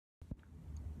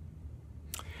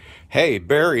Hey,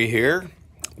 Barry here.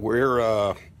 We're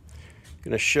going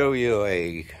to show you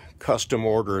a custom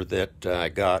order that I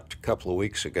got a couple of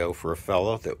weeks ago for a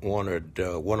fellow that wanted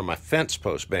one of my fence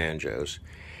post banjos.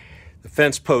 The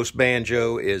fence post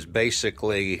banjo is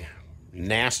basically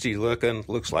nasty looking,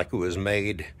 looks like it was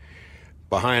made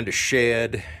behind a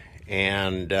shed,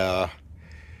 and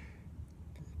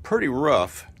pretty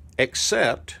rough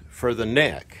except for the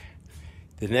neck.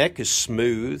 The neck is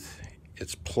smooth.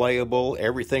 It's playable.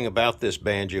 Everything about this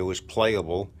banjo is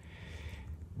playable,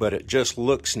 but it just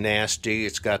looks nasty.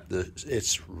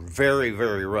 It's very,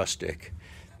 very rustic.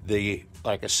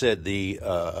 Like I said, the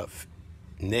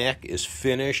neck is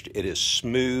finished. It is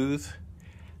smooth.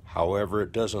 However,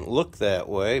 it doesn't look that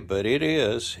way, but it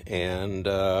is. And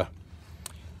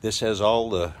this has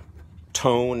all the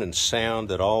tone and sound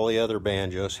that all the other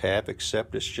banjos have,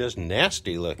 except it's just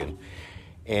nasty looking.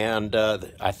 And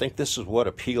I think this is what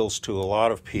appeals to a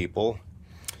lot of people.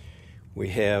 We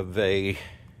have a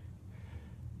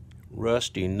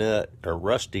rusty nut or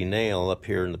rusty nail up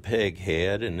here in the peg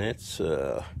head, and it's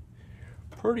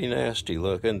pretty nasty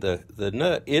looking. The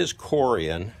nut is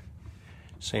Corian,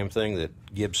 same thing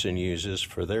that Gibson uses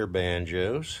for their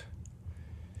banjos.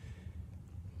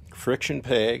 Friction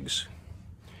pegs.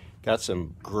 Got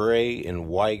some gray and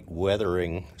white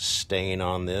weathering stain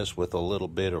on this with a little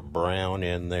bit of brown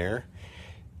in there.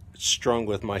 It's strung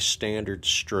with my standard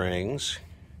strings.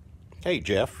 Hey,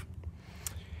 Jeff.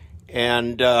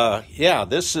 And yeah,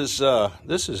 this is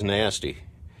nasty.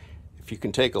 If you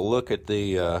can take a look at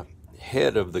the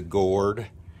head of the gourd,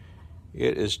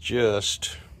 it is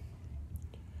just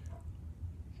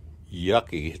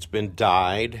yucky. It's been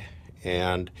dyed,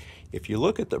 and if you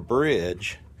look at the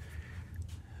bridge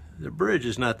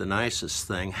is not the nicest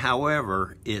thing.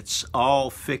 However, it's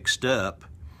all fixed up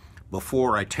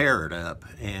before I tear it up,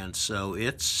 and so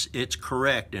it's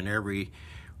correct in every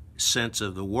sense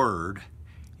of the word.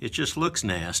 It just looks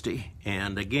nasty,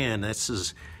 and again, this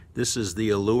is the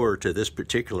allure to this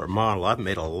particular model. I've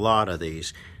made a lot of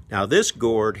these. Now, this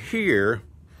gourd here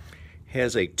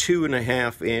has a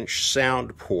 2.5-inch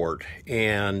sound port,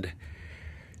 and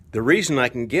the reason I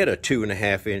can get a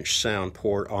 2.5-inch sound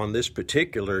port on this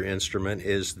particular instrument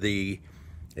is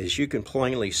as you can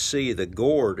plainly see, the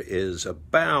gourd is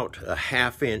about a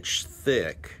 1/2 inch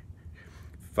thick,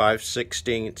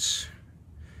 5/16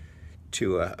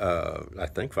 to I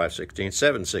think 5/16,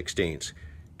 7/16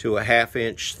 to a 1/2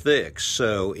 inch thick,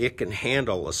 so it can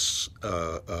handle a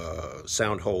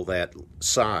sound hole that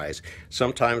size.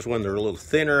 Sometimes when they're a little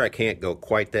thinner, I can't go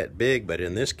quite that big, but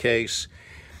in this case,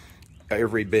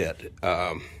 every bit.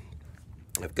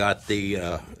 I've got the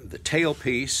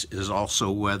tailpiece is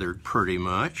also weathered pretty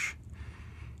much,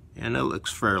 and it looks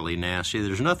fairly nasty.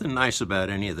 There's nothing nice about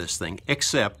any of this thing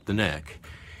except the neck.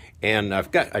 And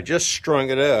I just strung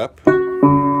it up.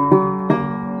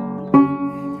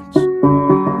 It's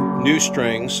new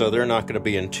strings, so they're not going to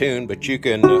be in tune, but you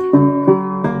can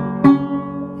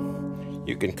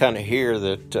kind of hear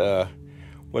that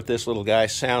what this little guy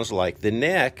sounds like. The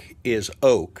neck is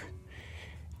oak,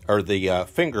 or the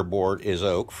fingerboard is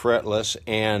oak, fretless,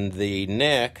 and the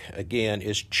neck, again,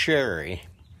 is cherry.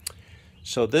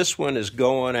 So this one is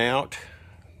going out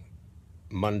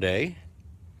Monday.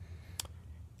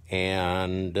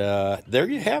 And there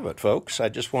you have it, folks. I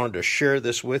just wanted to share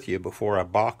this with you before I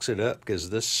box it up, because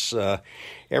this,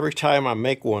 every time I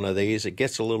make one of these, it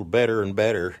gets a little better and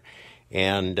better.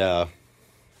 And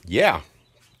yeah,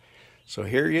 so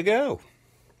here you go.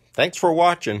 Thanks for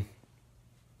watching.